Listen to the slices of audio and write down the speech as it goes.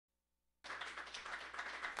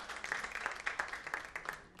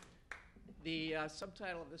The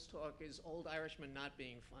subtitle of this talk is Old Irishmen Not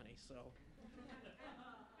Being Funny, so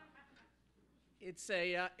it's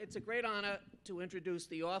a great honor to introduce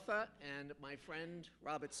the author and my friend,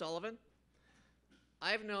 Robert Sullivan.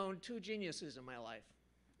 I've known two geniuses in my life.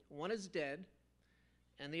 One is dead,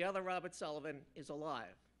 and the other, Robert Sullivan, is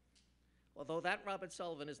alive. Although that Robert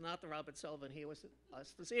Sullivan is not the Robert Sullivan here with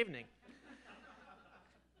us this evening.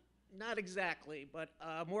 Not exactly, but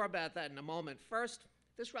more about that in a moment. First,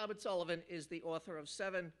 this Robert Sullivan is the author of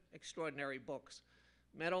 7 extraordinary books: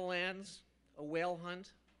 Meadowlands, A Whale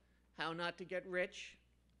Hunt, How Not to Get Rich,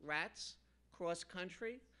 Rats, Cross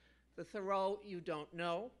Country, The Thoreau You Don't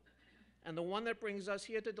Know, and the one that brings us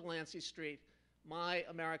here to Delancey Street, My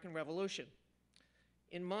American Revolution.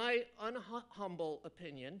 In my humble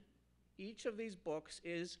opinion, each of these books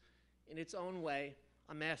is, in its own way,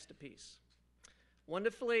 a masterpiece.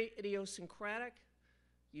 Wonderfully idiosyncratic,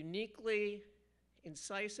 uniquely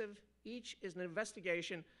incisive, each is an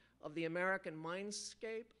investigation of the American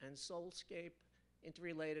mindscape and soulscape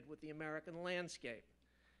interrelated with the American landscape.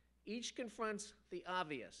 Each confronts the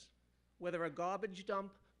obvious, whether a garbage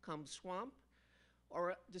dump come swamp,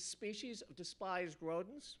 or a species of despised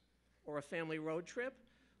rodents, or a family road trip,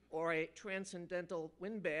 or a transcendental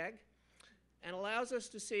windbag, and allows us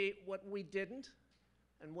to see what we didn't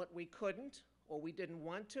and what we couldn't or we didn't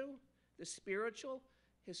want to, the spiritual,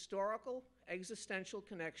 historical, existential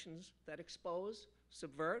connections that expose,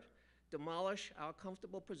 subvert, demolish our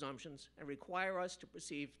comfortable presumptions and require us to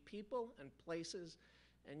perceive people and places,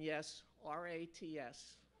 and yes,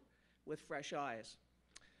 R-A-T-S, with fresh eyes.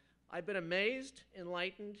 I've been amazed,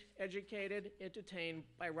 enlightened, educated, entertained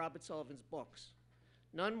by Robert Sullivan's books,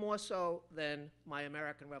 none more so than My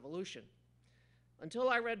American Revolution. Until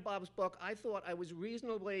I read Bob's book, I thought I was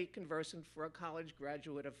reasonably conversant for a college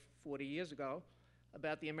graduate of 40 years ago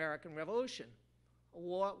about the American Revolution, a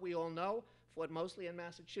war we all know fought mostly in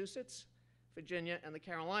Massachusetts, Virginia, and the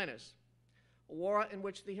Carolinas, a war in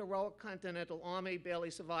which the heroic Continental Army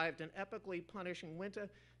barely survived an epically punishing winter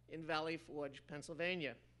in Valley Forge,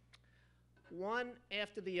 Pennsylvania. One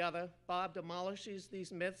after the other, Bob demolishes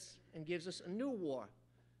these myths and gives us a new war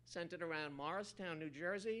centered around Morristown, New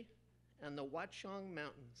Jersey, and the Watchung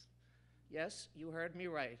Mountains. Yes, you heard me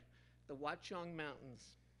right, the Watchung Mountains.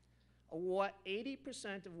 A war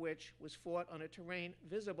 80% of which was fought on a terrain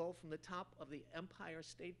visible from the top of the Empire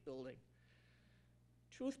State Building.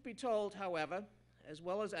 Truth be told, however, as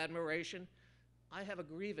well as admiration, I have a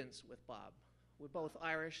grievance with Bob. We're both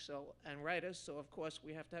Irish and writers, so of course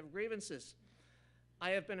we have to have grievances.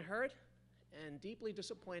 I have been hurt and deeply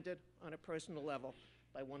disappointed on a personal level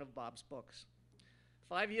by one of Bob's books.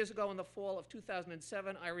 5 years ago, in the fall of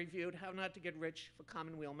 2007, I reviewed How Not to Get Rich for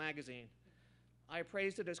Commonweal magazine. I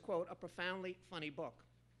praised it as, quote, a profoundly funny book.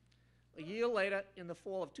 A year later, in the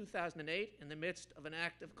fall of 2008, in the midst of an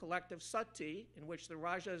act of collective sati in which the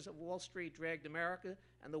Rajas of Wall Street dragged America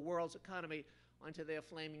and the world's economy onto their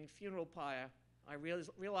flaming funeral pyre, I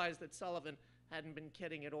realized that Sullivan hadn't been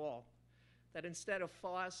kidding at all, that instead of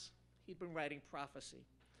farce, he'd been writing prophecy,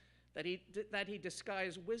 that he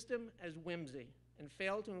disguised wisdom as whimsy and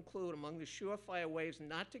failed to include among the surefire ways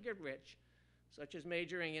not to get rich, such as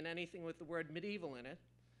majoring in anything with the word medieval in it,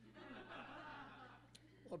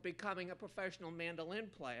 or becoming a professional mandolin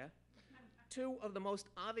player, 2 of the most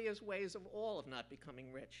obvious ways of all of not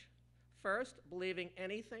becoming rich. First, believing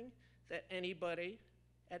anything that anybody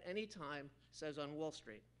at any time says on Wall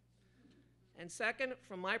Street. And second,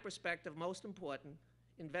 from my perspective, most important,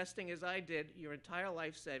 investing as I did your entire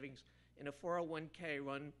life savings in a 401k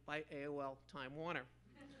run by AOL Time Warner.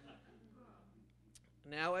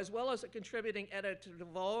 Now, as well as a contributing editor to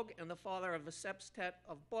Vogue and the father of a septet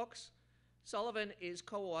of books, Sullivan is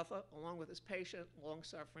co-author, along with his patient,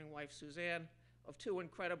 long-suffering wife, Suzanne, of 2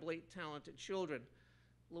 incredibly talented children.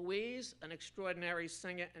 Louise, an extraordinary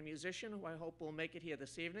singer and musician who I hope will make it here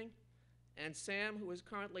this evening, and Sam, who is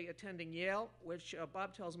currently attending Yale, which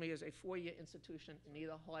Bob tells me is a 4-year institution in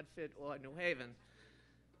either Hartford or New Haven.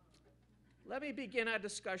 Let me begin our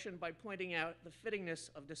discussion by pointing out the fittingness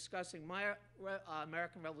of discussing My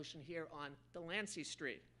American Revolution here on Delancey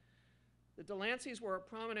Street. The Delanceys were a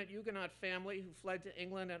prominent Huguenot family who fled to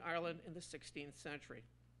England and Ireland in the 16th century.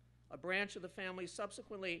 A branch of the family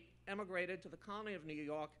subsequently emigrated to the colony of New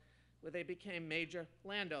York, where they became major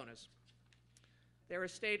landowners. Their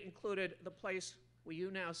estate included the place where you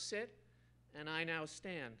now sit and I now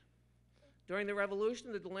stand. During the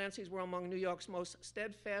Revolution, the Delanceys were among New York's most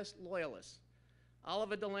steadfast loyalists.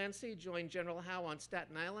 Oliver Delancey joined General Howe on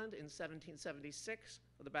Staten Island in 1776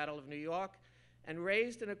 for the Battle of New York and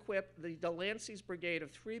raised and equipped the Delancey's brigade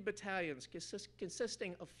of 3 battalions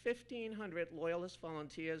consisting of 1,500 loyalist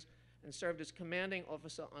volunteers and served as commanding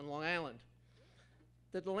officer on Long Island.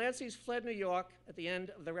 The Delanceys fled New York at the end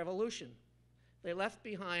of the Revolution. They left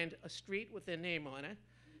behind a street with their name on it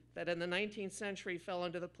that in the 19th century fell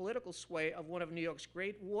under the political sway of one of New York's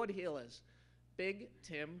great ward healers, Big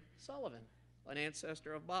Tim Sullivan, an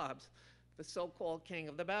ancestor of Bob's, the so-called king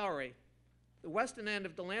of the Bowery. The western end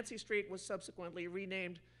of Delancey Street was subsequently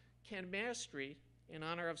renamed Kenmare Street in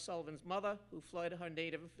honor of Sullivan's mother, who fled her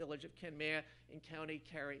native village of Kenmare in County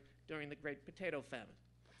Kerry during the Great Potato Famine.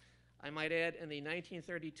 I might add, in the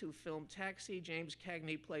 1932 film Taxi, James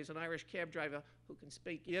Cagney plays an Irish cab driver who can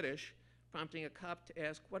speak Yiddish, prompting a cop to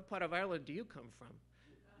ask, "What part of Ireland do you come from?"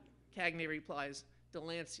 Cagney replies,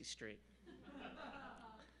 "Delancey Street."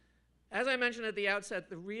 As I mentioned at the outset,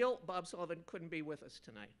 the real Bob Sullivan couldn't be with us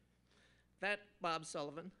tonight. That Bob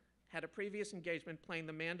Sullivan had a previous engagement playing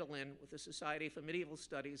the mandolin with the Society for Medieval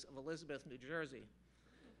Studies of Elizabeth, New Jersey.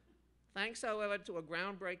 Thanks, however, to a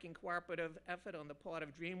groundbreaking cooperative effort on the part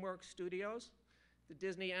of DreamWorks Studios, the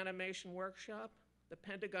Disney Animation Workshop, the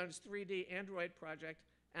Pentagon's 3D Android project,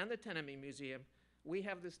 and the Tenement Museum, we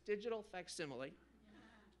have this digital facsimile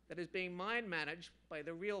that is being mind managed by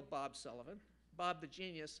the real Bob Sullivan, Bob the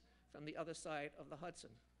genius from the other side of the Hudson.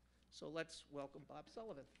 So let's welcome Bob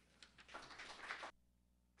Sullivan.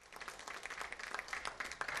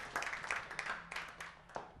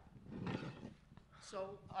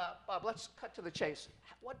 So, Bob, let's cut to the chase.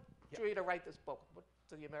 What drew you to write this book,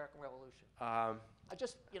 to the American Revolution? I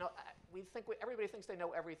just, everybody thinks they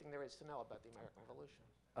know everything there is to know about the American Revolution.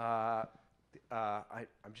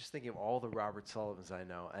 I'm just thinking of all the Robert Sullivans I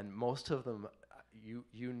know, and most of them you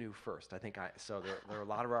knew first. I think so. There are a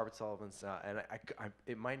lot of Robert Sullivans, and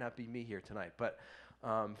it might not be me here tonight, but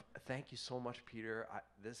thank you so much, Peter.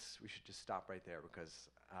 We should just stop right there because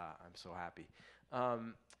I'm so happy.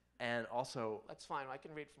 And also, that's fine. I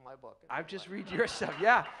can read from my book. I've just read your stuff.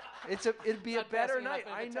 Yeah, it'd be a better night.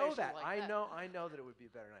 I know that. Like I know that it would be a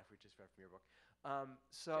better night if we just read from your book.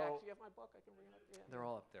 So Jack, do you have my book? I can bring it up. Yeah. They're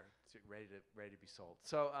all up there, ready to be sold.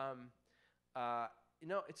 So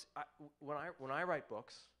it's when I write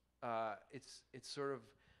books, it's sort of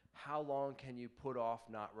how long can you put off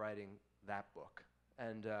not writing that book,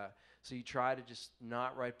 and so you try to just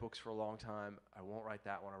not write books for a long time. I won't write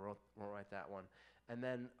that one. I won't write that one. And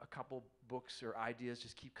then a couple books or ideas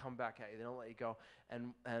just keep coming back at you. They don't let you go.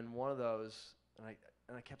 And one of those, and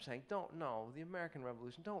I kept saying, the American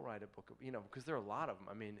Revolution, don't write a book, because there are a lot of them.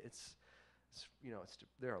 I mean,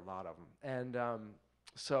 there are a lot of them. And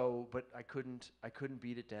but I couldn't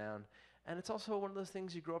beat it down. And it's also one of those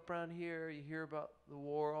things, you grow up around here, you hear about the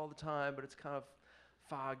war all the time, but it's kind of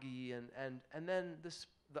foggy. And then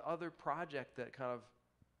the other project that kind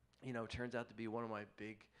of, turns out to be one of my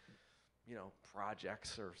big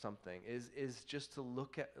projects or something is just to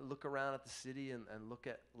look around at the city and look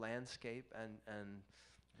at landscape and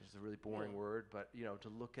it's a really boring word, but to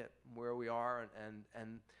look at where we are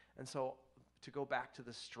and so to go back to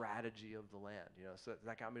the strategy of the land, so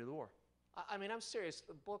that got me to the war. I mean, I'm serious.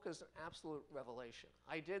 The book is an absolute revelation.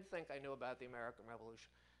 I did think I knew about the American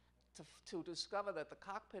Revolution. To discover that the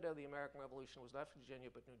cockpit of the American Revolution was not Virginia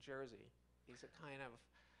but New Jersey is a kind of,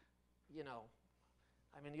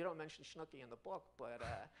 I mean, you don't mention Schnooky in the book, but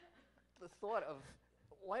the thought of,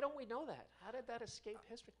 why don't we know that? How did that escape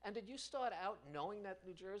history? And did you start out knowing that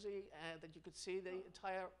New Jersey, that you could see the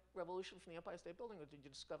entire revolution from the Empire State Building, or did you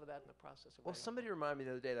discover that in the process of Well, somebody reminded me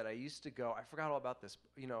the other day that I used to go, I forgot all about this,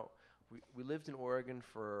 we lived in Oregon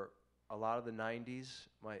for a lot of the 90s,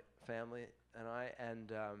 my family and I,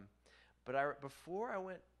 but before I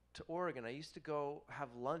went to Oregon, I used to go have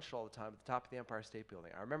lunch all the time at the top of the Empire State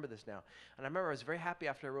Building. I remember this now. And I remember I was very happy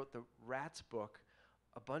after I wrote the Rats book,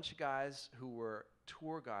 a bunch of guys who were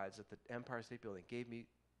tour guides at the Empire State Building gave me,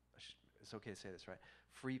 it's okay to say this, right,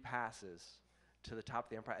 free passes to the top of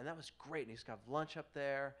the Empire. And that was great. And you used to have lunch up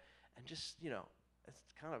there. And just, it's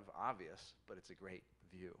kind of obvious, but it's a great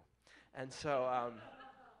view. And so,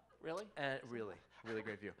 really? Really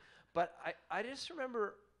great view. But I just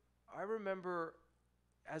remember,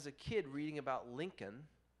 as a kid reading about Lincoln,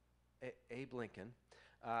 Abe Lincoln,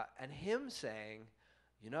 and him saying,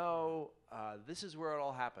 this is where it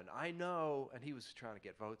all happened. I know, and he was trying to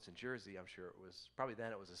get votes in Jersey. I'm sure it was, probably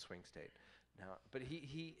then it was a swing state. Now, but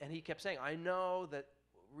he kept saying, I know that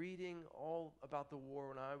reading all about the war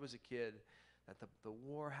when I was a kid, that the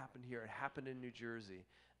war happened here. It happened in New Jersey,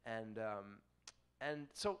 and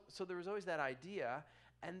so there was always that idea.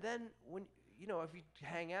 And then when if you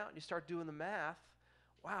hang out and you start doing the math,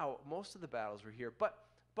 wow, most of the battles were here. But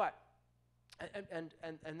then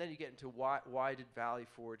you get into why did Valley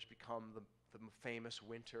Forge become the famous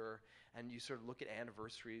winter? And you sort of look at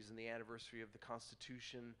anniversaries, and the anniversary of the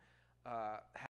Constitution uh,